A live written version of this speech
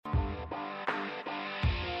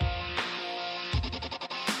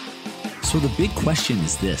So the big question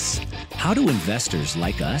is this: how do investors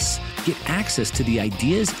like us get access to the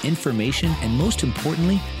ideas, information, and most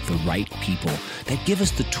importantly, the right people that give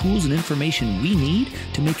us the tools and information we need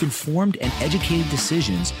to make informed and educated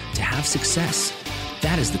decisions to have success?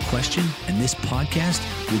 That is the question, and this podcast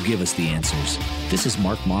will give us the answers. This is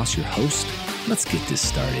Mark Moss, your host. Let's get this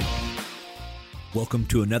started. Welcome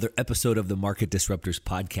to another episode of the Market Disruptors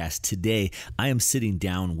Podcast. Today, I am sitting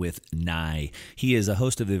down with Nye. He is a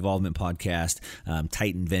host of the Evolvement Podcast,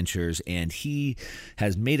 Titan Ventures, and he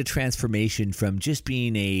has made a transformation from just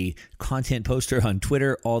being a content poster on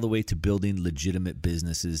Twitter all the way to building legitimate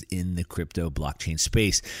businesses in the crypto blockchain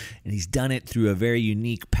space. And he's done it through a very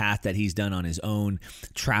unique path that he's done on his own,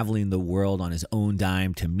 traveling the world on his own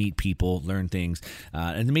dime to meet people, learn things.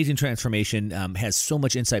 An amazing transformation, has so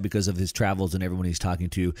much insight because of his travels and everyone he's talking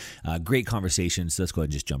to. Great conversations. So let's go ahead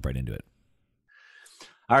and just jump right into it.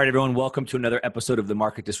 All right, everyone. Welcome to another episode of the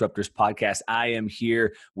Market Disruptors Podcast. I am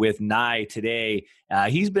here with Nye today.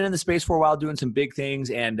 He's been in the space for a while doing some big things,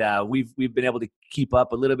 and we've been able to keep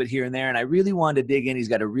up a little bit here and there. And I really wanted to dig in. He's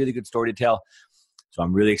got a really good story to tell. So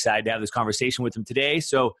I'm really excited to have this conversation with him today.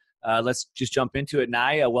 So let's just jump into it.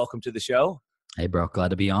 Nye, welcome to the show. Hey, bro. Glad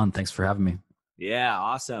to be on. Thanks for having me. Yeah,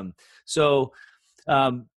 awesome. So,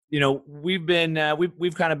 we've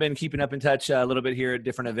kind of been keeping up in touch a little bit here at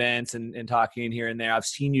different events and talking here and there. I've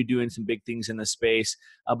seen you doing some big things in the space,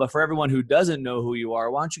 but for everyone who doesn't know who you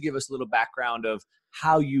are, why don't you give us a little background of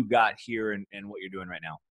how you got here and what you're doing right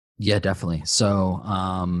now? Yeah, definitely. So,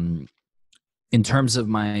 in terms of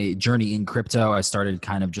my journey in crypto, I started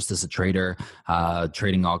kind of just as a trader,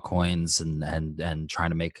 trading altcoins and trying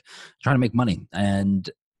to make money. And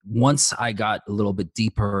once I got a little bit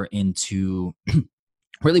deeper into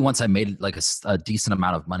really, once I made like a decent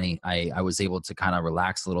amount of money, I was able to kind of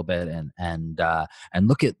relax a little bit and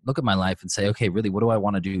look at my life and say, okay, really, what do I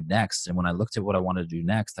want to do next? And when I looked at what I wanted to do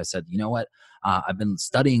next, I said, you know what? I've been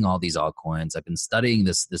studying all these altcoins. I've been studying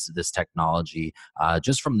this technology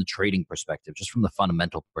just from the trading perspective, just from the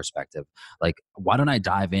fundamental perspective. Like, why don't I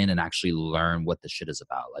dive in and actually learn what this shit is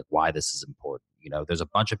about? Like, why this is important? You know, there's a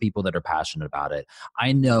bunch of people that are passionate about it.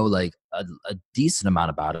 I know like a decent amount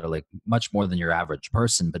about it, like much more than your average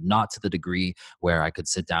person, but not to the degree where I could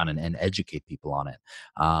sit down and educate people on it.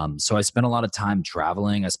 So I spent a lot of time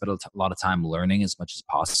traveling. I spent a lot of time learning as much as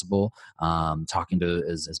possible, talking to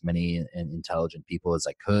as many intelligent people as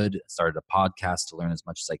I could. Started a podcast to learn as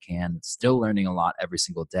much as I can. Still learning a lot every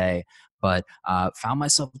single day, but found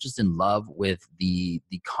myself just in love with the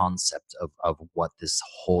concept of what this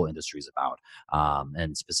whole industry is about,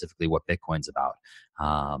 and specifically what Bitcoin's about,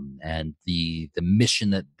 and the mission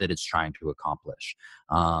that it's trying to accomplish.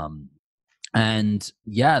 And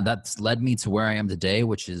yeah, that's led me to where I am today,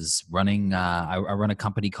 which is running, I run a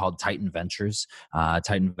company called Titan Ventures.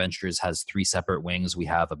 Titan Ventures has 3 separate wings. We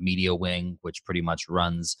have a media wing, which pretty much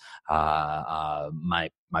runs my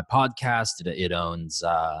podcast. It owns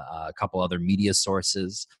a couple other media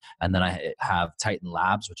sources. And then I have Titan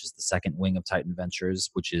Labs, which is the second wing of Titan Ventures,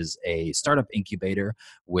 which is a startup incubator,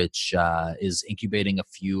 which is incubating a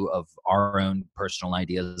few of our own personal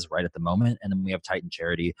ideas right at the moment. And then we have Titan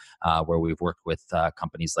Charity, where we've worked with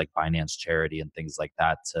companies like Binance Charity and things like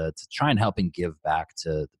that to try and help and give back to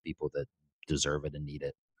the people that deserve it and need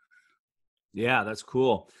it. Yeah, that's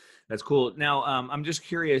cool. That's cool. Now, I'm just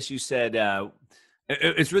curious. You said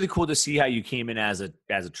it's really cool to see how you came in as a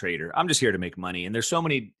trader. I'm just here to make money, and there's so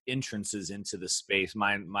many entrances into the space.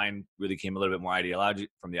 Mine really came a little bit more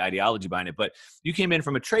from the ideology behind it. But you came in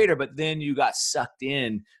from a trader, but then you got sucked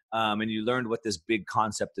in, and you learned what this big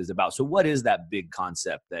concept is about. So, what is that big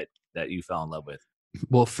concept that you fell in love with?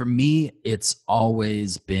 Well, for me, it's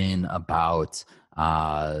always been about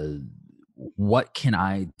what can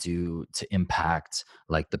I do to impact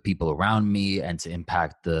like the people around me and to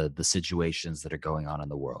impact the situations that are going on in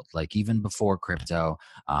the world. Like even before crypto,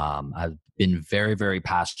 I've been very, very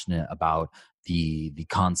passionate about the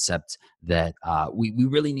concept that we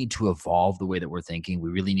really need to evolve the way that we're thinking. We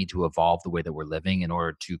really need to evolve the way that we're living in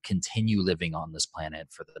order to continue living on this planet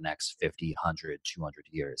for the next 50, 100, 200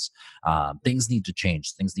 years. Things need to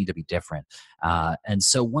change. Things need to be different. And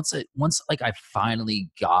so once I finally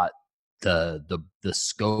got the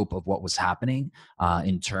scope of what was happening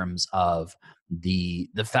in terms of the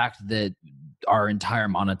fact that our entire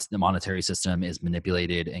monetary system is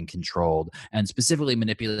manipulated and controlled, and specifically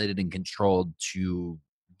manipulated and controlled to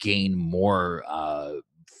gain more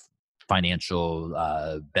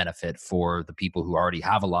financial benefit for the people who already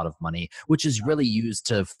have a lot of money, which is really used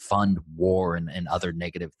to fund war and other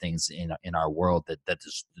negative things in our world that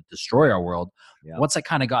destroy our world. Yeah. Once I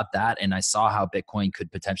kind of got that and I saw how Bitcoin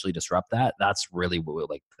could potentially disrupt that, that's really what,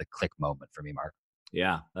 like, the click moment for me, Mark.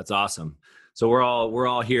 Yeah, that's awesome. So we're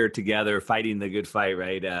all here together fighting the good fight,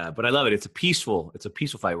 right? But I love it. It's a peaceful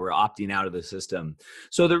fight. We're opting out of the system.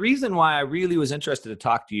 So the reason why I really was interested to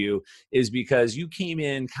talk to you is because you came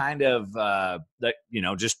in kind of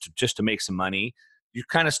just to make some money. You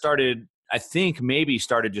kind of started, I think maybe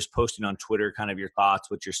started just posting on Twitter, kind of your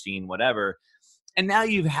thoughts, what you're seeing, whatever. And now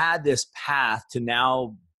you've had this path to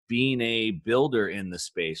now being a builder in the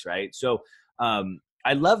space, right? So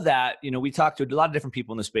I love that. We talked to a lot of different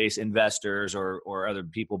people in the space, investors or other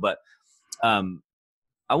people, but I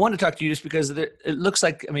want to talk to you just because it looks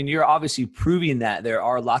like, I mean, you're obviously proving that there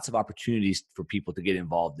are lots of opportunities for people to get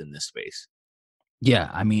involved in this space. Yeah,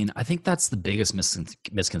 I mean, I think that's the biggest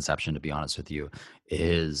misconception, to be honest with you,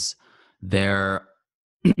 is there.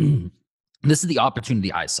 This is the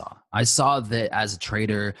opportunity I saw. I saw that as a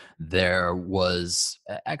trader, there was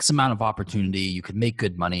X amount of opportunity. You could make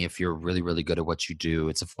good money if you're really, really good at what you do.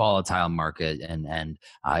 It's a volatile market, and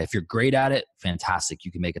if you're great at it, fantastic.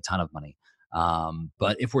 You can make a ton of money.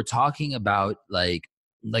 But if we're talking about like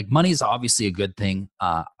money is obviously a good thing.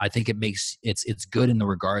 I think it's good in the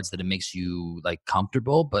regards that it makes you like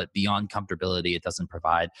comfortable, but beyond comfortability, it doesn't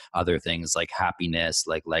provide other things like happiness,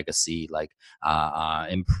 like legacy, like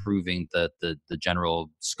improving the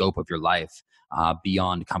general scope of your life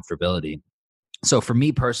beyond comfortability. So for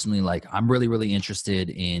me personally, like I'm really, really interested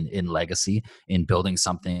in legacy, in building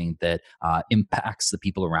something that impacts the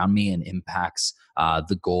people around me and impacts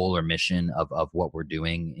the goal or mission of what we're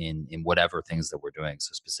doing in whatever things that we're doing.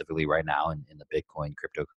 So specifically right now in the Bitcoin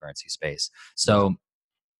cryptocurrency space. So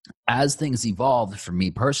as things evolved for me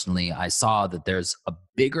personally, I saw that there's a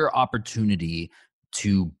bigger opportunity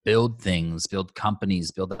to build things, build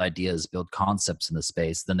companies, build ideas, build concepts in the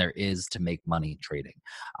space than there is to make money trading.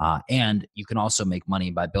 And you can also make money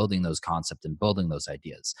by building those concepts and building those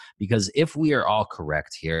ideas. Because if we are all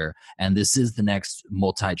correct here, and this is the next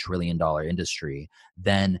multi-trillion-dollar industry,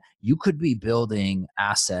 then you could be building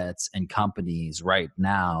assets and companies right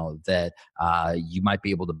now that you might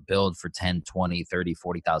be able to build for $10, $20, $30,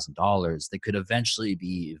 $40,000 that could eventually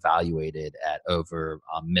be evaluated at over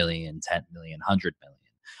 $1 million, $10 million, $100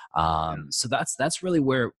 million. So that's really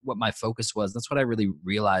what my focus was. That's what I really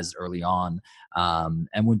realized early on.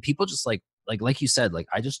 And when people just like you said, like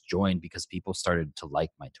I just joined because people started to like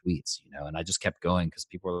my tweets, and I just kept going because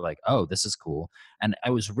people were like, oh, this is cool. And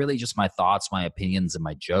it was really just my thoughts, my opinions, and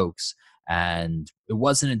my jokes. And it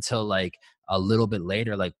wasn't until like a little bit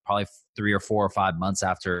later, like probably 3 or 4 or 5 months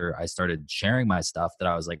after I started sharing my stuff, that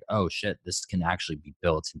I was like, oh shit, this can actually be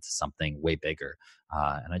built into something way bigger.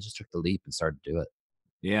 And I just took the leap and started to do it.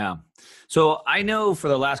 Yeah. So I know for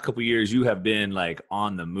the last couple of years, you have been like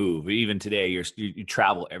on the move. Even today, you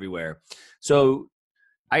travel everywhere. So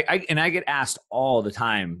I get asked all the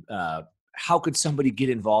time, how could somebody get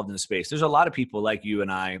involved in the space? There's a lot of people like you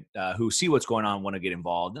and I who see what's going on, want to get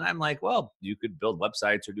involved. And I'm like, well, you could build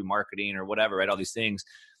websites or do marketing or whatever, right? All these things.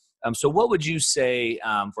 So what would you say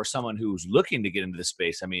for someone who's looking to get into the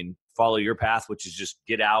space? I mean, follow your path, which is just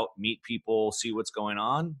get out, meet people, see what's going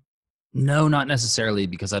on. No, not necessarily,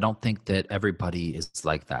 because I don't think that everybody is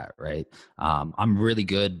like that, right? I'm really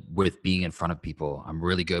good with being in front of people. I'm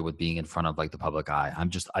really good with being in front of like the public eye.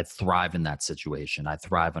 I thrive in that situation. I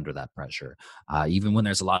thrive under that pressure. Even when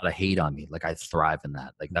there's a lot of hate on me, like I thrive in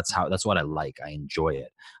that. Like that's what I like. I enjoy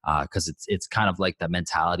it. Cause it's kind of like that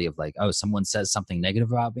mentality of like, oh, someone says something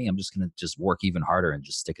negative about me, I'm just going to just work even harder and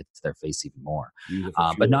just stick it to their face even more.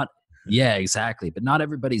 But not, yeah, exactly. But not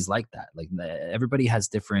everybody's like that. Like everybody has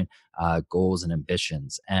different goals and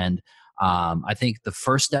ambitions. And I think the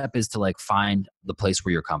first step is to like find the place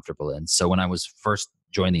where you're comfortable in. So when I was first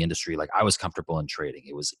joined the industry, like I was comfortable in trading.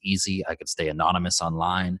 It was easy. I could stay anonymous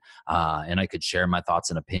online and I could share my thoughts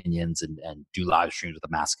and opinions and do live streams with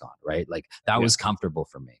a mask on, right? Like that was comfortable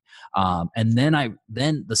for me. And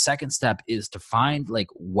then the second step is to find like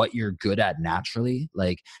what you're good at naturally.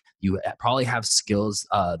 Like you probably have skills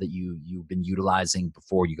that you've been utilizing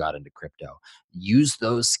before you got into crypto. Use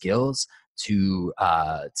those skills to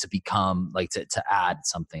become like to add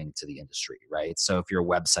something to the industry, right? So if you're a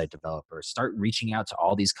website developer, start reaching out to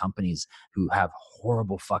all these companies who have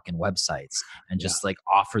horrible fucking websites and just like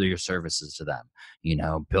offer your services to them,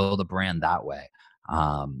 build a brand that way.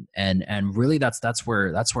 And really that's where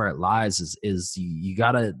it lies is you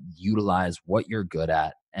got to utilize what you're good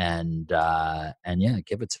at and yeah,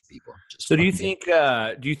 give it to people. Just So fucking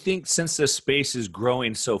give. do you think since this space is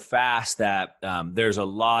growing so fast that there's a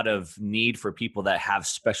lot of need for people that have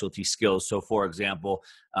specialty skills? So for example,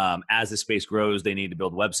 as the space grows, they need to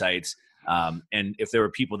build websites. And if there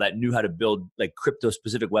were people that knew how to build like crypto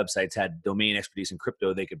specific websites, had domain expertise in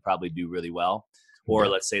crypto, they could probably do really well. Or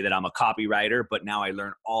Yeah. let's say that I'm a copywriter, but now I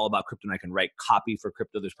learn all about crypto and I can write copy for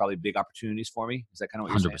crypto. There's probably big opportunities for me. Is that kind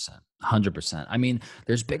of what you're saying? 100%. 100%. I mean,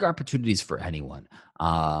 there's big opportunities for anyone.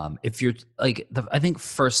 If you're like, I think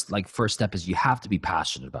first step is you have to be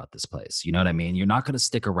passionate about this place. You know what I mean? You're not going to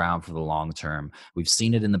stick around for the long term. We've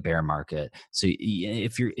seen it in the bear market. So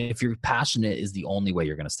if you're passionate is the only way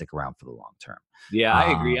you're going to stick around for the long term. Yeah,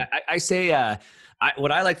 I agree. Um, I say,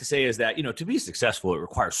 what I like to say is that, to be successful, it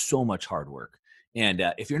requires so much hard work. And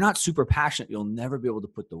if you're not super passionate, you'll never be able to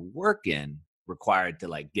put the work in required to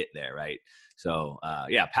like get there. Right. So,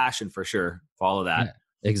 yeah, passion for sure. Follow that.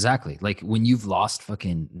 yeah, exactly. Like when you've lost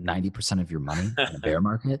fucking 90% of your money in a bear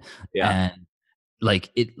market, Yeah. and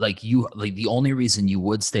the only reason you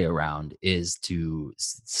would stay around is to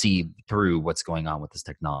see through what's going on with this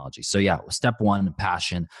technology. So yeah, step one,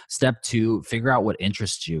 passion. Step two, figure out what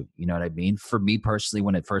interests you. You know what I mean? For me personally,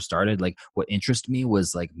 when it first started, like what interested me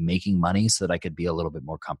was like making money so that I could be a little bit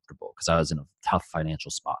more comfortable because I was in a tough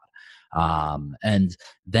financial spot. And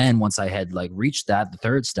then once I had like reached that, the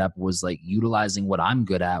third step was like utilizing what I'm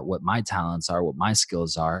good at, what my talents are, what my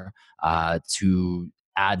skills are, to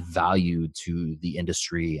add value to the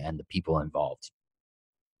industry and the people involved.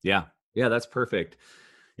 Yeah. Yeah. That's perfect.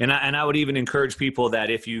 And I would even encourage people that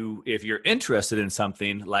if you're interested in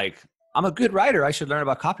something like I'm a good writer, I should learn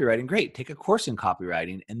about copywriting. Great. Take a course in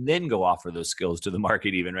copywriting and then go offer those skills to the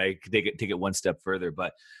market even, right? Take it one step further.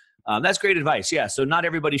 But that's great advice. Yeah. So not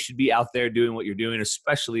everybody should be out there doing what you're doing,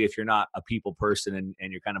 especially if you're not a people person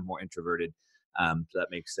and you're kind of more introverted. So that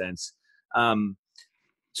makes sense.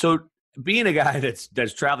 So being a guy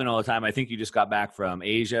that's traveling all the time, I think you just got back from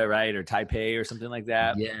Asia, right? Or Taipei or something like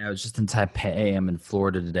that. Yeah, I was just in Taipei. I'm in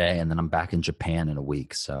Florida today, and then I'm back in Japan in a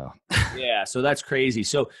week. So Yeah. So that's crazy.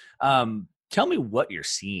 So tell me what you're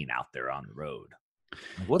seeing out there on the road.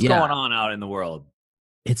 Like, what's yeah, going on out in the world?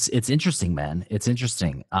 it's interesting, man. It's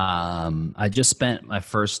interesting. I just spent my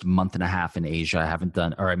first month and a half in Asia. I haven't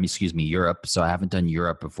done, or I mean, excuse me, Europe. So I haven't done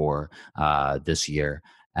Europe before this year.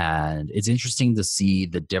 And it's interesting to see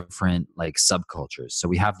the different like subcultures. So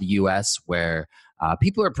we have the US where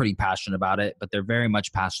people are pretty passionate about it, but they're very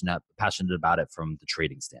much passionate about it from the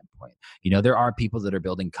trading standpoint. There are people that are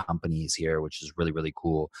building companies here, which is really, really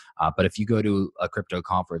cool. But if you go to a crypto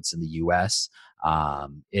conference in the US,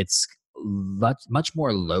 it's much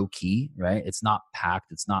more low key, right? It's not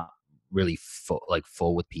packed. It's not really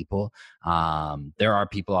full with people. There are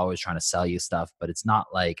people always trying to sell you stuff, but it's not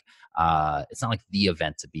like the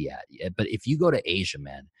event to be at. But if you go to Asia,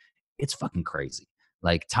 man, it's fucking crazy.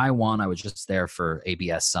 Like Taiwan, I was just there for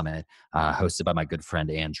ABS Summit, hosted by my good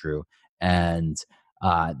friend Andrew, and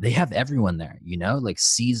they have everyone there. Like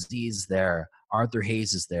CZ's there, Arthur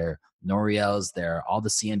Hayes is there, Noriel's there, all the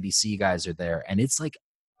CNBC guys are there, and it's like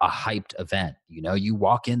a hyped event. You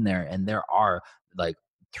walk in there and there are like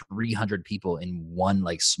 300 people in one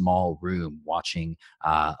like small room watching,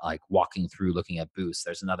 like walking through looking at booths.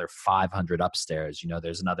 There's another 500 upstairs.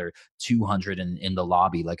 There's another 200 in the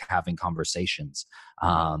lobby like having conversations.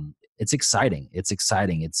 It's exciting. It's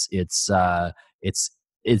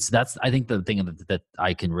that's I think the thing that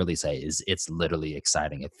I can really say is it's literally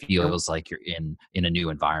exciting. It feels like you're in a new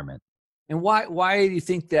environment. And why do you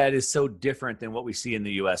think that is so different than what we see in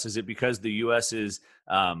the U.S.? Is it because the U.S. is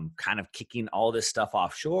kind of kicking all this stuff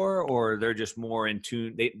offshore, or they're just more in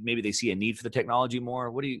tune? Maybe they see a need for the technology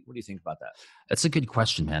more. What do you think about that? That's a good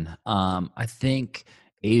question, man. I think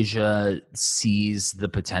Asia sees the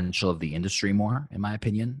potential of the industry more, in my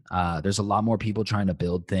opinion. There's a lot more people trying to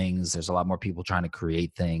build things. There's a lot more people trying to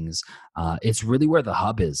create things. It's really where the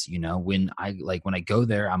hub is. When I go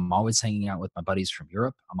there, I'm always hanging out with my buddies from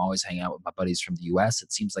Europe. I'm always hanging out with my buddies from the US.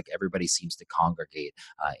 It seems like everybody seems to congregate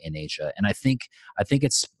in Asia. And I think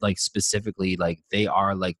it's like specifically like they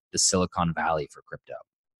are like the Silicon Valley for crypto.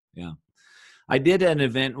 Yeah. I did an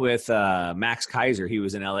event with Max Kaiser. He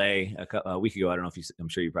was in LA a week ago. I don't know if I'm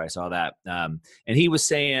sure you probably saw that. And he was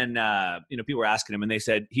saying, people were asking him, and he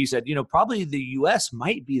said, probably the U.S.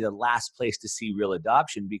 might be the last place to see real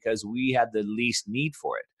adoption because we have the least need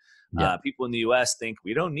for it. Yeah. People in the U.S. think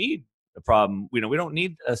we don't need a problem. We don't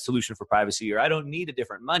need a solution for privacy, or I don't need a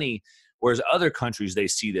different money. Whereas other countries, they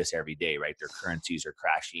see this every day, right? Their currencies are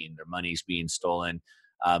crashing, their money's being stolen.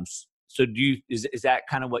 So is that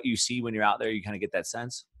kind of what you see when you're out there? You kind of get that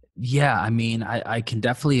sense? Yeah, I mean, I can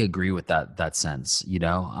definitely agree with that sense, you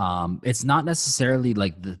know. It's not necessarily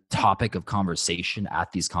like the topic of conversation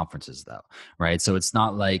at these conferences though, right? So it's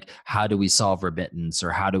not like how do we solve remittance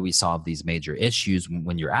or how do we solve these major issues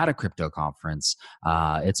when you're at a crypto conference.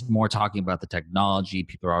 It's more talking about the technology.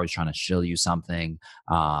 People are always trying to shill you something.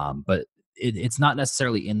 But it's not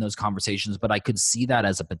necessarily in those conversations, but I could see that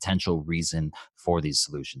as a potential reason for these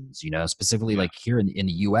solutions, you know, specifically Yeah. like here in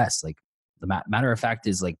the US, like the matter of fact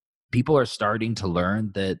is like people are starting to learn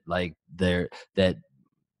that like that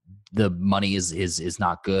the money is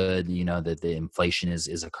not good, you know, that the inflation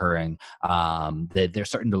is occurring, that they're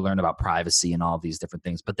starting to learn about privacy and all these different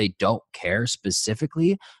things, but they don't care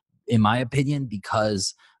specifically, in my opinion,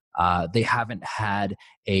 because they haven't had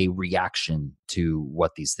a reaction to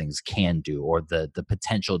what these things can do, or the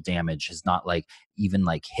potential damage has not like even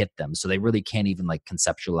like hit them, so they really can't even like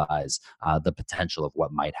conceptualize the potential of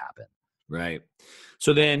what might happen. Right.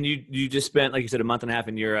 So then you just spent, like you said, a month and a half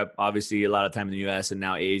in Europe, obviously a lot of time in the US and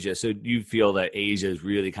now Asia. So do you feel that Asia is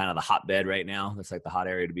really kind of the hotbed right now? That's like the hot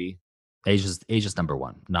area to be. Asia's number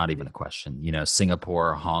one, not even a question. You know,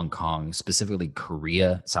 Singapore, Hong Kong, specifically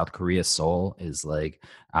Korea, South Korea, Seoul is like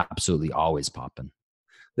absolutely always popping.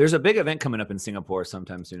 There's a big event coming up in Singapore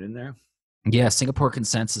sometime soon, in there. Yeah, Singapore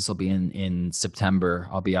Consensus will be in September.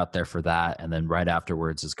 I'll be out there for that, and then right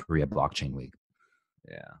afterwards is Korea Blockchain Week.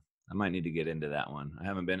 Yeah. I might need to get into that one. I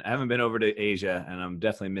haven't been over to Asia, and I'm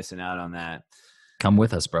definitely missing out on that. Come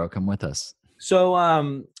with us, bro. Come with us. So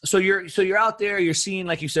you're out there, you're seeing,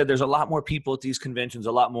 like you said, there's a lot more people at these conventions,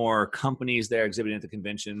 a lot more companies there exhibiting at the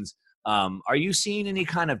conventions. Are you seeing any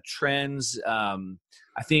kind of trends?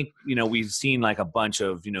 I think, we've seen like a bunch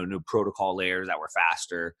of, new protocol layers that were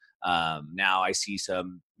faster. Now I see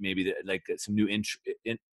some, maybe like some new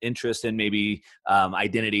interest in maybe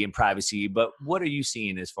identity and privacy, but what are you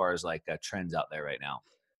seeing as far as like trends out there right now?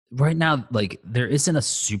 Right now, like there isn't a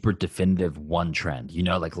super definitive one trend, you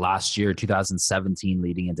know, like last year, 2017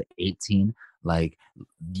 leading into 18, like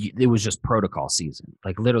it was just protocol season.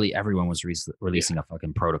 Like literally everyone was Yeah. releasing a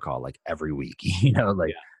fucking protocol like every week, you know,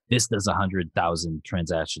 like this does 100,000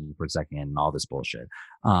 transactions per second and all this bullshit.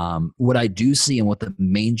 What I do see and what the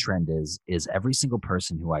main trend is every single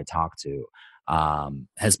person who I talk to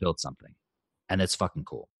has built something, and it's fucking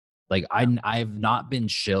cool. Like Yeah. I've not been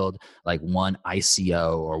shilled like one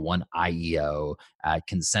ICO or one IEO at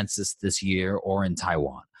Consensus this year or in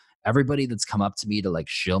Taiwan. Everybody that's come up to me to like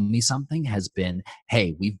shill me something has been,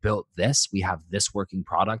 hey, we've built this, we have this working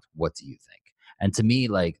product. What do you think? And to me,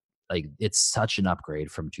 like it's such an upgrade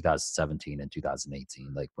from 2017 and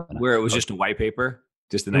 2018. Like when Where it was I just a white paper,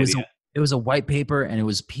 just an it was idea. a it was a white paper, and it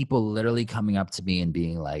was people literally coming up to me and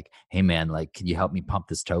being like, "Hey man, like can you help me pump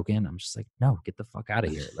this token?" I'm just like, "No, get the fuck out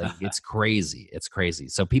of here." Like it's crazy. It's crazy.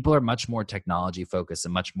 So people are much more technology focused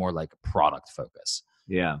and much more like product focused.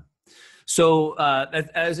 Yeah. So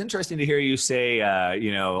that is interesting to hear you say,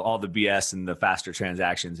 all the BS and the faster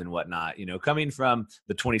transactions and whatnot. Coming from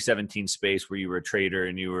the 2017 space where you were a trader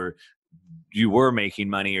and you were making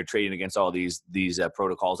money or trading against all these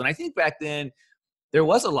protocols, and I think back then there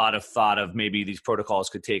was a lot of thought of maybe these protocols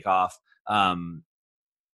could take off. Um,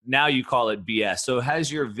 Now you call it BS. So has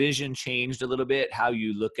your vision changed a little bit? How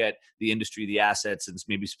you look at the industry, the assets, and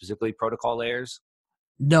maybe specifically protocol layers?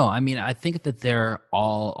 No, I mean, I think that they're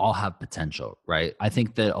all have potential, right? I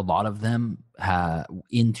think that a lot of them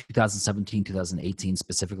in 2017, 2018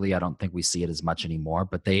 specifically, I don't think we see it as much anymore,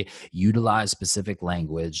 but they utilize specific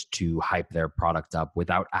language to hype their product up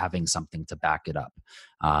without having something to back it up.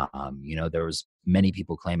 There was many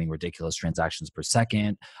people claiming ridiculous transactions per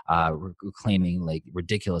second, claiming like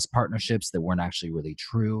ridiculous partnerships that weren't actually really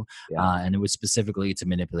true. Yeah. And it was specifically to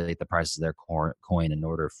manipulate the price of their coin in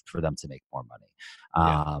order for them to make more money.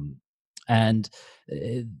 Yeah. And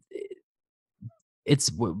it,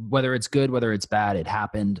 whether it's good, whether it's bad, it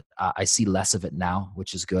happened. I see less of it now,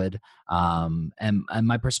 which is good. And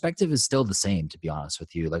my perspective is still the same, to be honest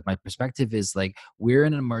with you. Like my perspective is like we're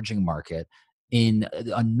in an emerging market. In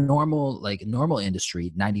a normal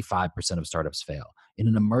industry, 95% of startups fail. In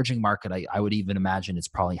an emerging market, I would even imagine it's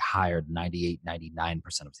probably higher than 98, 99%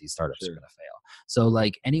 of these startups are Sure. going to fail. So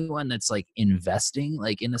like anyone that's like investing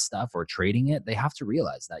like in the stuff or trading it, they have to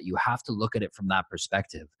realize that you have to look at it from that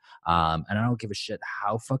perspective. And I don't give a shit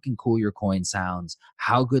how fucking cool your coin sounds,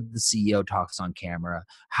 how good the CEO talks on camera,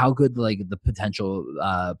 how good like the potential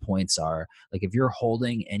points are. Like if you're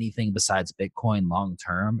holding anything besides Bitcoin long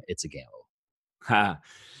term, it's a gamble.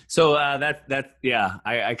 So yeah,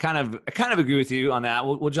 I kind of agree with you on that.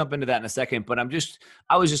 We'll jump into that in a second, but I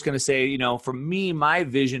was just going to say, you know, for me, my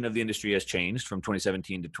vision of the industry has changed from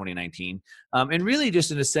 2017 to 2019, and really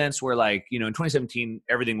just in a sense where, like, you know, in 2017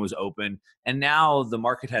 everything was open, and now the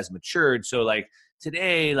market has matured. So like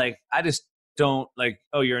today, like I just don't like,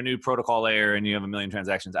 oh, you're a new protocol layer and you have 1 million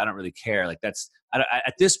transactions. I don't really care. Like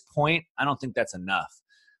at this point, I don't think that's enough.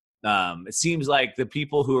 It seems like the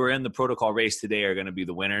people who are in the protocol race today are going to be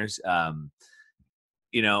the winners.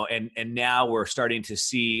 You know, and now we're starting to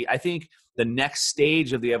see, I think the next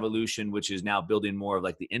stage of the evolution, which is now building more of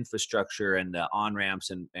like the infrastructure and the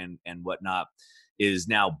on-ramps and whatnot, is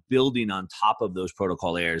now building on top of those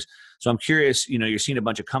protocol layers. So I'm curious, you know, you're seeing a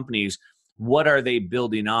bunch of companies, what are they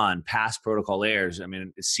building on past protocol layers? I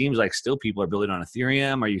mean, it seems like still people are building on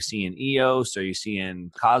Ethereum. Are you seeing EOS? Are you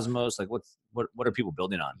seeing Cosmos? Like what are people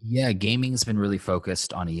building on? Yeah, gaming's been really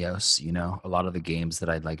focused on EOS. You know, a lot of the games that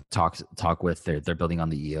I'd like talk with, they're building on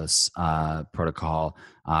the EOS protocol.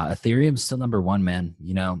 Ethereum's still number one, man.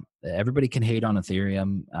 You know, everybody can hate on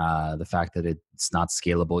Ethereum, the fact that it's not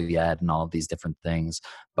scalable yet and all of these different things,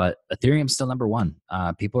 but Ethereum's still number one.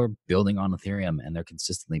 People are building on Ethereum and they're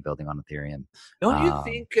consistently building on Ethereum. Don't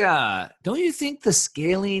you think the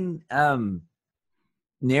scaling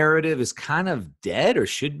narrative is kind of dead, or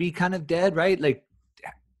should be kind of dead, right? Like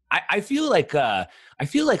I feel like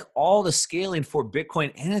all the scaling for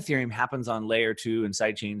Bitcoin and Ethereum happens on layer 2 and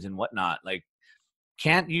sidechains and whatnot. Like,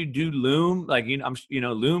 can't you do Loom? Like, you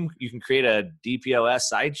know, Loom, you can create a DPoS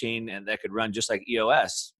sidechain and that could run just like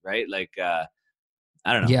EOS, right? Like,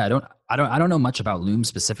 I don't know. Yeah, I don't know much about Loom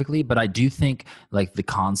specifically, but I do think like the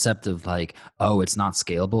concept of like, oh, it's not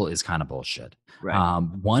scalable is kind of bullshit. Right.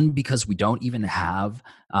 One, because we don't even have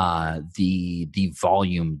the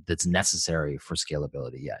volume that's necessary for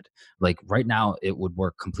scalability yet. Like right now, it would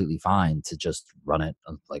work completely fine to just run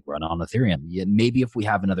on Ethereum. Yeah, maybe if we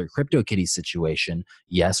have another CryptoKitty situation,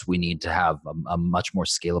 yes, we need to have a much more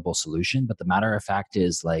scalable solution. But the matter of fact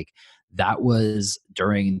is, like, that was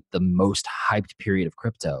during the most hyped period of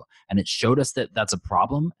crypto, and it showed us that that's a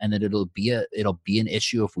problem and that it'll be an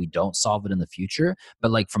issue if we don't solve it in the future.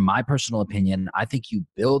 But like, from my personal opinion, I think you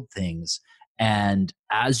build things, and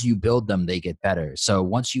as you build them, they get better. So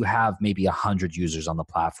once you have maybe 100 users on the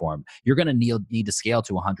platform, you're going to need to scale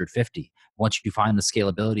to 150. Once you find the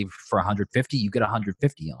scalability for 150, you get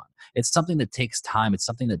 150 on. It's something that takes time. It's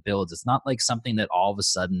something that builds. It's not like something that all of a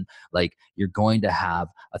sudden, like, you're going to have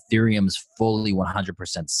Ethereum's fully 100%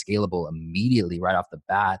 scalable immediately right off the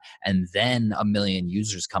bat, and then 1 million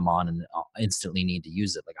users come on and instantly need to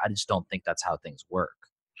use it. Like, I just don't think that's how things work.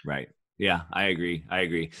 Right. Yeah, I agree.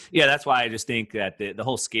 Yeah, that's why I just think that the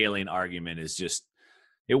whole scaling argument is just,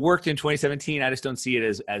 it worked in 2017. I just don't see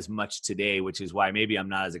it as much today, which is why maybe I'm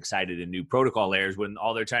not as excited in new protocol layers when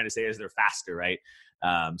all they're trying to say is they're faster, right?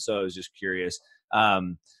 So I was just curious.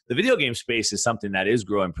 The video game space is something that is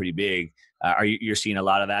growing pretty big. You're seeing a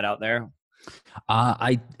lot of that out there?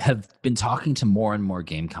 I have been talking to more and more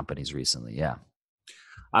game companies recently. Yeah.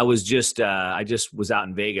 I just was out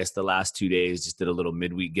in Vegas the last 2 days, just did a little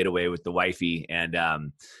midweek getaway with the wifey. And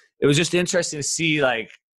it was just interesting to see, like,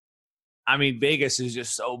 I mean, Vegas is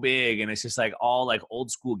just so big, and it's just like all like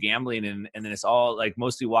old school gambling. And then it's all like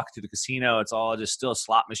mostly walking to the casino. It's all just still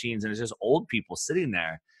slot machines, and it's just old people sitting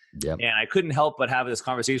there. Yep. And I couldn't help but have this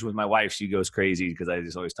conversation with my wife. She goes crazy because I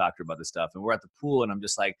just always talk to her about this stuff. And we're at the pool, and I'm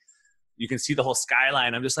just like, you can see the whole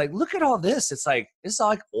skyline. I'm just like, look at all this. It's like, it's all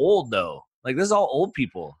like old though. Like, this is all old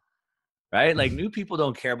people, right? Like, new people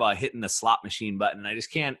don't care about hitting the slot machine button. I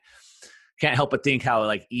just can't help but think how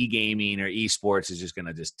like e-gaming or esports is just going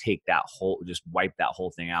to just just wipe that whole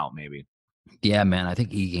thing out maybe. Yeah, man, I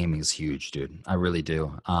think e-gaming is huge, dude. I really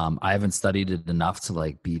do. I haven't studied it enough to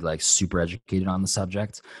like be like super educated on the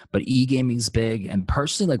subject, but e-gaming is big. And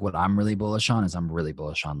personally, like, what I'm really bullish on is I'm really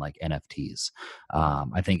bullish on like NFTs.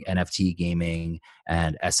 I think NFT gaming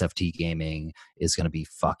and SFT gaming is going to be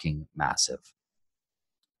fucking massive.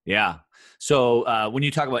 Yeah. So when you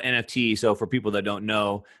talk about NFT, so for people that don't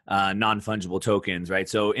know, non-fungible tokens, right?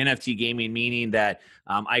 So NFT gaming, meaning that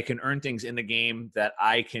I can earn things in the game that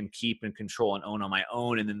I can keep and control and own on my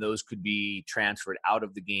own. And then those could be transferred out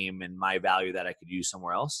of the game and my value that I could use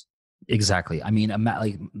somewhere else. Exactly. I mean,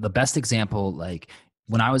 like, the best example, like,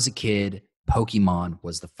 when I was a kid, Pokemon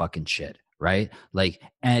was the fucking shit. Right? Like,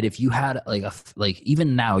 and if you had like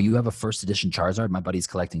even now you have a first edition Charizard, my buddy's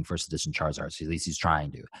collecting first edition Charizards, at least he's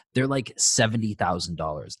trying to. They're like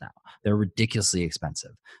 $70,000 now. They're ridiculously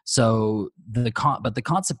expensive. So but the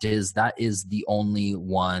concept is that is the only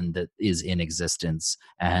one that is in existence,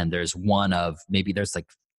 and there's one of, maybe there's like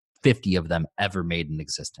 50 of them ever made in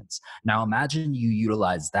existence. Now imagine you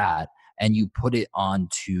utilize that and you put it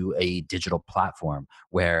onto a digital platform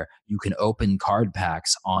where you can open card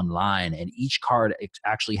packs online, and each card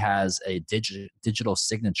actually has a digital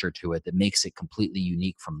signature to it that makes it completely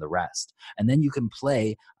unique from the rest. And then you can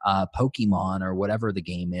play Pokemon or whatever the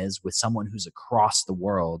game is with someone who's across the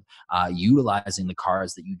world, utilizing the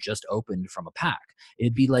cards that you just opened from a pack.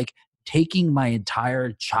 It'd be like taking my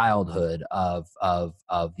entire childhood of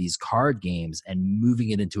these card games and moving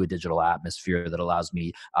it into a digital atmosphere that allows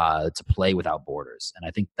me to play without borders. And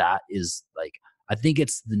I think that is like, I think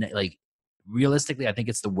it's the like realistically, I think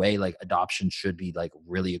it's the way like adoption should be like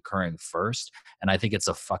really occurring first. And I think it's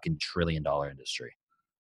a fucking $1 trillion industry.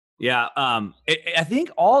 Yeah. I think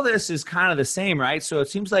all this is kind of the same, right? So it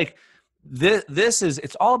seems like this is,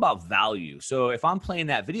 it's all about value. So if I'm playing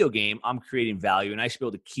that video game, I'm creating value, and I should be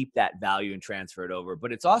able to keep that value and transfer it over.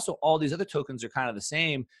 But it's also all these other tokens are kind of the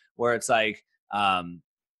same, where it's like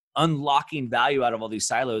unlocking value out of all these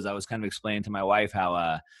silos. I was kind of explaining to my wife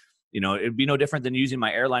how it'd be no different than using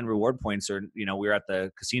my airline reward points, or we were at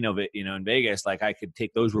the casino in Vegas. Like I could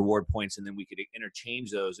take those reward points and then we could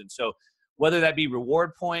interchange those. And so whether that be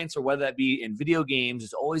reward points or whether that be in video games,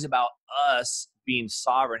 it's always about us being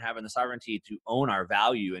sovereign, having the sovereignty to own our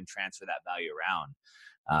value and transfer that value around.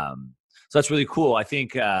 So that's really cool. I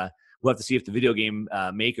think we'll have to see if the video game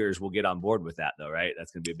makers will get on board with that, though, right?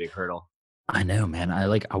 That's going to be a big hurdle. I know, man.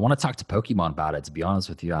 I want to talk to Pokemon about it, to be honest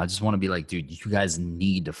with you. I just want to be like, dude, you guys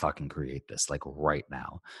need to fucking create this like right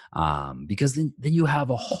now. Because then you have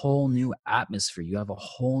a whole new atmosphere. You have a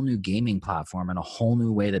whole new gaming platform and a whole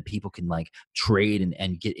new way that people can like trade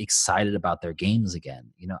and get excited about their games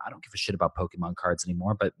again. I don't give a shit about Pokemon cards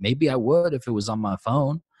anymore, but maybe I would if it was on my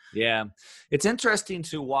phone. Yeah, it's interesting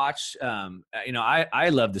to watch. I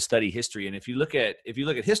love to study history, and if you look at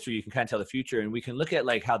history, you can kind of tell the future, and we can look at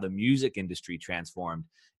like how the music industry transformed,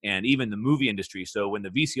 and even the movie industry. So when the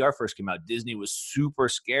VCR first came out, Disney was super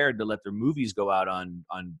scared to let their movies go out on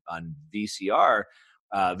VCR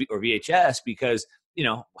or VHS because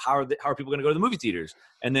how are people going to go to the movie theaters?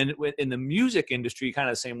 And then in the music industry, kind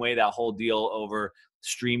of the same way, that whole deal over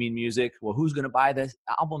streaming music. Well, who's going to buy the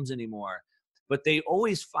albums anymore? But they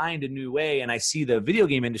always find a new way. And I see the video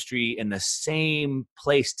game industry in the same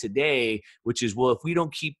place today, which is, well, if we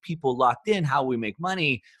don't keep people locked in, how will we make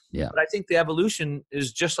money? Yeah. But I think the evolution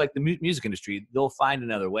is just like the music industry. They'll find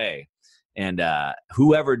another way. And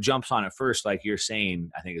whoever jumps on it first, like you're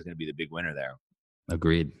saying, I think is going to be the big winner there.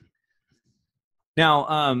 Agreed.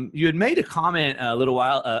 Now, you had made a comment a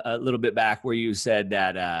little bit back where you said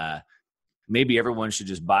that maybe everyone should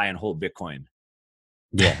just buy and hold Bitcoin.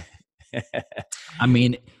 Yeah. I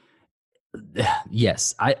mean,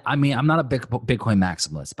 yes. I mean, I'm not a Bitcoin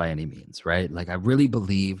maximalist by any means, right? Like I really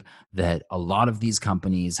believe that a lot of these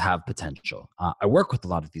companies have potential. I work with a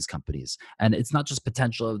lot of these companies, and it's not just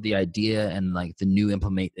potential of the idea and like the new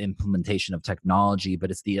implementation of technology,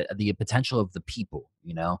 but it's the potential of the people.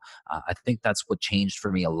 I think that's what changed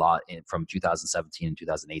for me a lot from 2017 and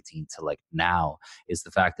 2018 to like now, is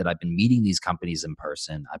the fact that I've been meeting these companies in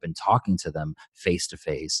person. I've been talking to them face to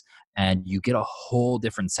face, and you get a whole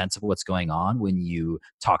different sense of what's going on when you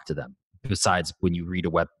talk to them, besides when you read a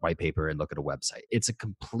white paper and look at a website. It's a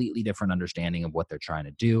completely different understanding of what they're trying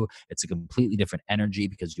to do. It's a completely different energy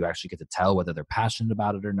because you actually get to tell whether they're passionate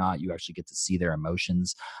about it or not. You actually get to see their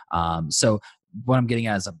emotions. So what I'm getting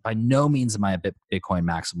at is, by no means am I a Bitcoin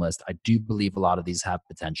maximalist. I do believe a lot of these have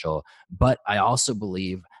potential, but I also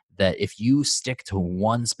believe that if you stick to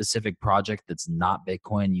one specific project that's not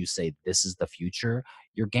Bitcoin, you say this is the future,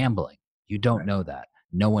 you're gambling. You don't know that.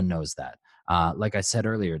 No one knows that. Like I said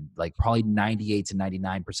earlier, like probably 98 to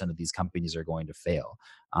 99% of these companies are going to fail.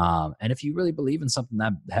 And if you really believe in something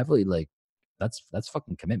that heavily, like that's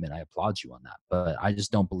fucking commitment. I applaud you on that. But I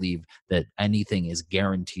just don't believe that anything is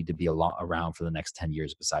guaranteed to be around for the next 10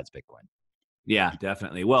 years besides Bitcoin. Yeah,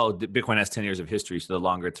 definitely. Well, Bitcoin has 10 years of history, so the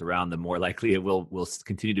longer it's around, the more likely it will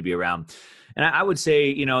continue to be around. And I would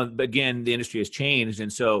say, again, the industry has changed.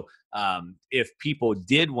 And so if people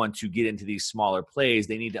did want to get into these smaller plays,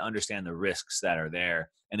 they need to understand the risks that are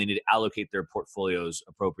there, and they need to allocate their portfolios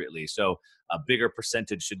appropriately. So a bigger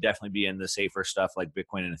percentage should definitely be in the safer stuff like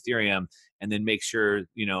Bitcoin and Ethereum, and then make sure,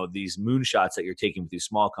 these moonshots that you're taking with these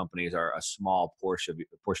small companies are a small portion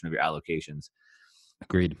of your allocations.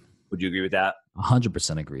 Agreed. Would you agree with that?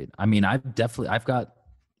 100% agreed. I mean, I've got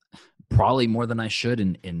probably more than I should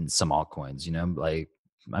in some altcoins, like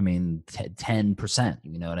 10%,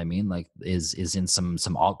 you know what I mean? Like is in some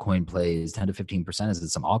altcoin plays, 10 to 15% is in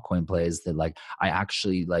some altcoin plays that like I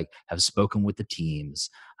actually like have spoken with the teams.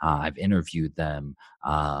 I've interviewed them.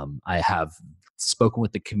 I have spoken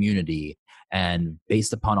with the community, and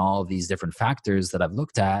based upon all of these different factors that I've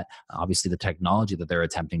looked at, obviously the technology that they're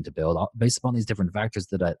attempting to build, based upon these different factors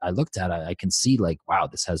that I looked at, I can see like, wow,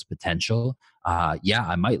 this has potential. Yeah,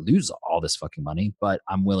 I might lose all this fucking money, but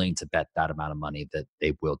I'm willing to bet that amount of money that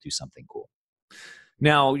they will do something cool.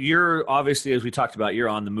 Now, you're obviously, as we talked about, you're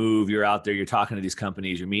on the move. You're out there. You're talking to these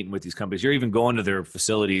companies. You're meeting with these companies. You're even going to their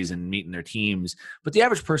facilities and meeting their teams. But the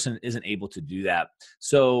average person isn't able to do that.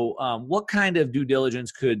 So what kind of due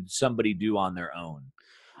diligence could somebody do on their own?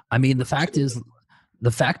 I mean, the fact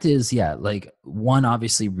is, yeah, like one,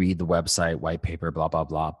 obviously read the website, white paper, blah, blah,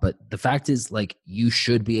 blah. But the fact is like, you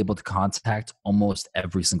should be able to contact almost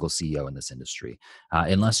every single CEO in this industry.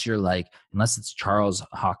 Unless it's Charles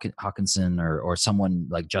Hawkinson or someone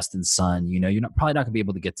like Justin's son, you know, probably not gonna be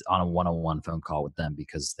able to get on a one-on-one phone call with them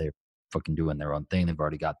because they're fucking doing their own thing. They've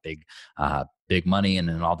already got big money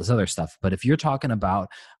and all this other stuff. But if you're talking about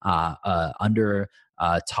under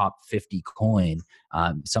top 50 coin,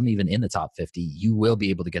 some even in the top 50, you will be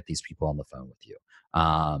able to get these people on the phone with you.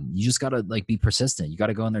 You just got to like be persistent. You got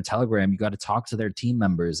to go in their Telegram. You got to talk to their team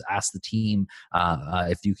members, ask the team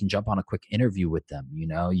if you can jump on a quick interview with them. You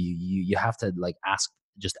know, you have to like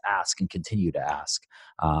just ask and continue to ask,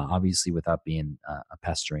 obviously without being a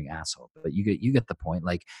pestering asshole, but you get the point.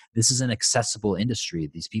 Like, this is an accessible industry.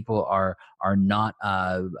 These people are not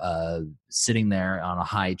sitting there on a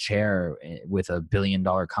high chair with $1 billion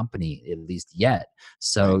company, at least yet.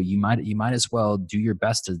 So you might as well do your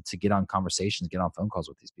best to get on conversations, get on phone calls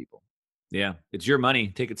with these people. Yeah, it's your money.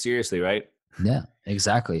 Take it seriously, right? Yeah,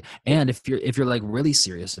 exactly. And if you're like really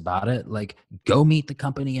serious about it, like go meet the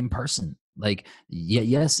company in person. Like,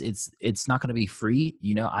 yes, it's not going to be free.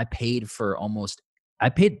 You know, I paid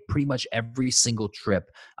pretty much every single trip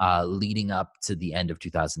leading up to the end of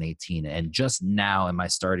 2018. And just now am I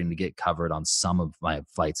starting to get covered on some of my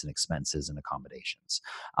flights and expenses and accommodations.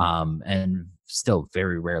 And still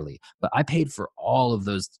very rarely. But I paid for all of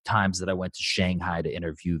those times that I went to Shanghai to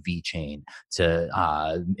interview VeChain,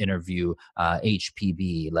 to interview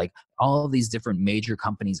HPB, like all of these different major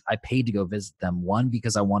companies. I paid to go visit them. One,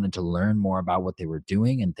 because I wanted to learn more about what they were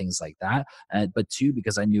doing and things like that. But two,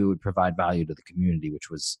 because I knew it would provide value to the community, which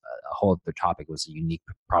was a whole other topic. It was a unique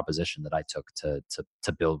proposition that I took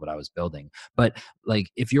to build what I was building. But like,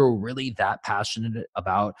 if you're really that passionate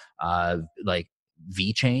about like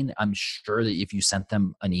VeChain, I'm sure that if you sent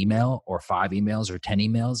them an email or 5 emails or 10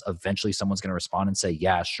 emails, eventually someone's going to respond and say,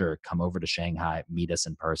 yeah, sure, come over to Shanghai, meet us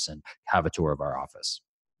in person, have a tour of our office.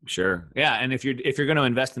 Sure. Yeah. And if you're going to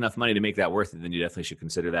invest enough money to make that worth it, then you definitely should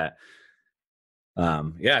consider that. Yeah,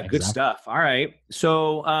 exactly. Good stuff. All right.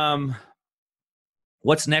 So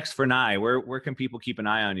what's next for Nye? Where can people keep an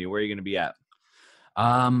eye on you? Where are you going to be at?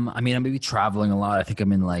 I mean, I'm maybe traveling a lot. I think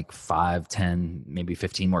I'm in like 5, 10, maybe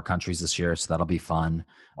 15 more countries this year. So that'll be fun.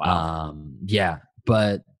 Wow. Yeah,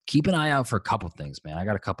 but keep an eye out for a couple things, man. I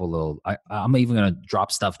got a couple I'm even going to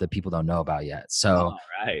drop stuff that people don't know about yet. So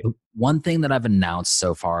one thing that I've announced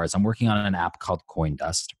so far is I'm working on an app called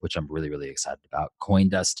CoinDust, which I'm really, really excited about.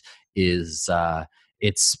 CoinDust is,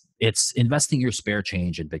 it's investing your spare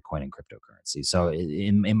change in Bitcoin and cryptocurrency. So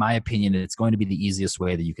in my opinion, it's going to be the easiest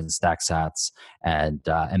way that you can stack sats and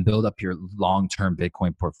build up your long-term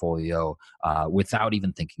Bitcoin portfolio without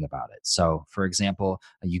even thinking about it. So for example,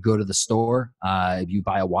 you go to the store, you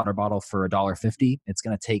buy a water bottle for $1.50. It's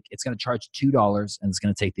going to charge $2, and it's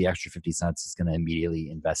going to take the extra 50 cents. It's going to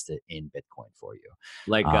immediately invest it in Bitcoin for you.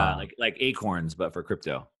 Like Acorns, but for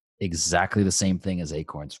crypto. Exactly the same thing as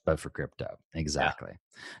Acorns, but for crypto. Exactly.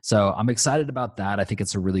 Yeah. So I'm excited about that. I think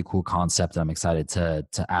it's a really cool concept. I'm excited to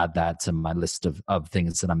add that to my list of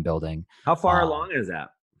things that I'm building. How far along is that?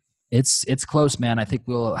 It's close, man. I think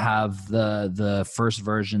we'll have the first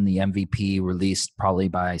version, the MVP, released probably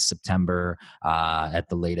by September, at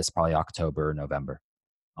the latest, probably October, November.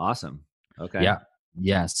 Awesome. Okay.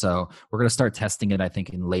 Yeah. So we're going to start testing it, I think,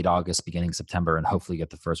 in late August, beginning September, and hopefully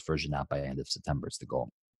get the first version out by end of September is the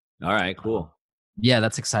goal. All right, cool. Yeah,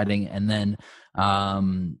 that's exciting. And then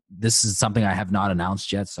this is something I have not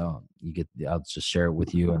announced yet, so I'll just share it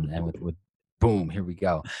with you, and with boom, here we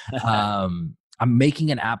go. I'm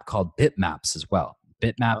making an app called Bitmaps as well.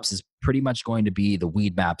 Bitmaps is pretty much going to be the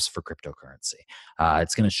weed maps for cryptocurrency.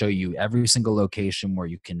 It's going to show you every single location where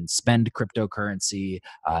you can spend cryptocurrency,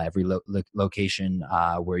 every location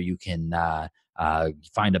where you can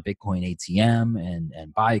find a Bitcoin ATM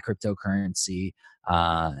and buy cryptocurrency.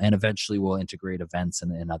 And eventually we'll integrate events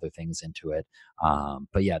and other things into it.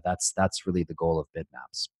 But yeah, that's really the goal of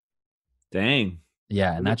Bitmaps. Dang.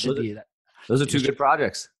 Yeah, and that should be those are two good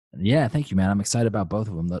projects. Yeah, thank you, man. I'm excited about both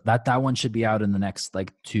of them. That one should be out in the next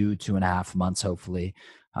like 2.5 months, hopefully.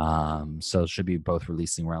 So it should be both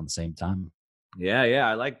releasing around the same time. Yeah,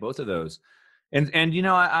 I like both of those. And you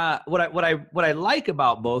know, what I like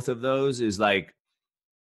about both of those is like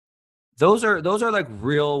those are like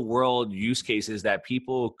real world use cases that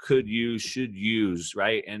people should use,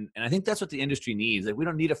 right? And I think that's what the industry needs. Like we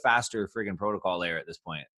don't need a faster friggin' protocol layer at this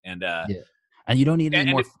point. And yeah. And you don't need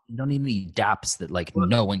any more. You don't need any dApps that like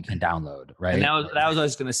no one can download, right? And that was what I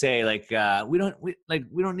was going to say. Like we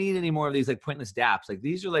don't need any more of these like pointless dApps. Like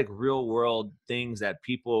these are like real world things that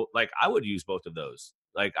people like. I would use both of those.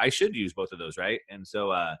 Like I should use both of those, right? And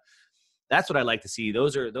so that's what I like to see.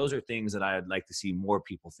 Those are things that I'd like to see more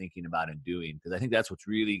people thinking about and doing, because I think that's what's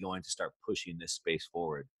really going to start pushing this space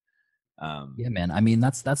forward. Yeah, man. I mean,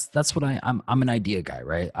 that's what I'm an idea guy,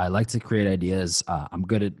 right? I like to create ideas. I'm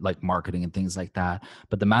good at like marketing and things like that.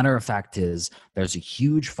 But the matter of fact is there's a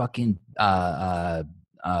huge fucking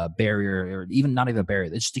barrier, or even not even a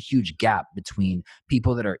barrier. It's just a huge gap between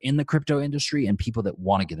people that are in the crypto industry and people that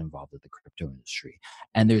want to get involved with the crypto industry.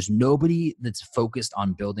 And there's nobody that's focused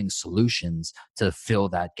on building solutions to fill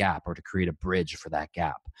that gap or to create a bridge for that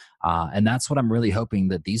gap. And that's what I'm really hoping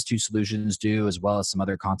that these two solutions do, as well as some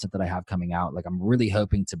other content that I have coming out. Like I'm really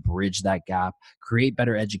hoping to bridge that gap, create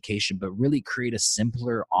better education, but really create a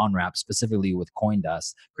simpler on-ramp, specifically with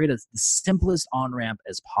CoinDust, create the simplest on-ramp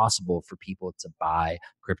as possible for people to buy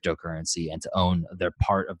cryptocurrency and to own their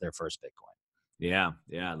part of their first Bitcoin. Yeah,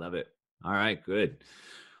 I love it. All right, good.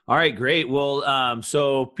 All right, great. Well,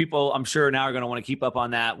 so people I'm sure now are going to want to keep up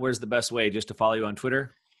on that. Where's the best way? Just to follow you on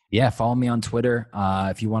Twitter? Yeah, follow me on Twitter.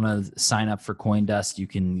 If you want to sign up for CoinDust, you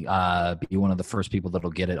can be one of the first people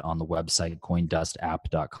that'll get it on the website,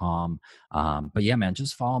 coindustapp.com. But yeah, man,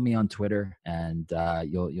 just follow me on Twitter and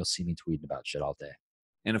you'll see me tweeting about shit all day.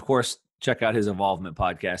 And of course, check out his Evolvement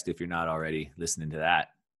podcast if you're not already listening to that.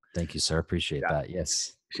 Thank you, sir. Appreciate that.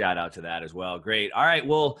 Yes. Shout out to that as well. Great. All right.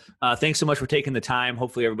 Well, thanks so much for taking the time.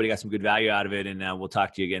 Hopefully everybody got some good value out of it, and we'll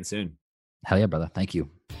talk to you again soon. Hell yeah, brother. Thank you.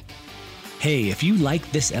 Hey, if you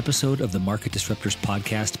like this episode of the Market Disruptors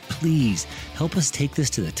podcast, please help us take this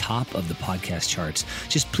to the top of the podcast charts.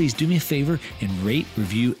 Just please do me a favor and rate,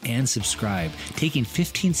 review, and subscribe. Taking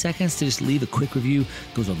 15 seconds to just leave a quick review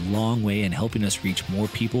goes a long way in helping us reach more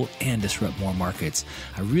people and disrupt more markets.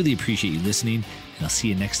 I really appreciate you listening, and I'll see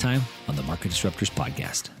you next time on the Market Disruptors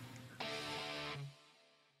podcast.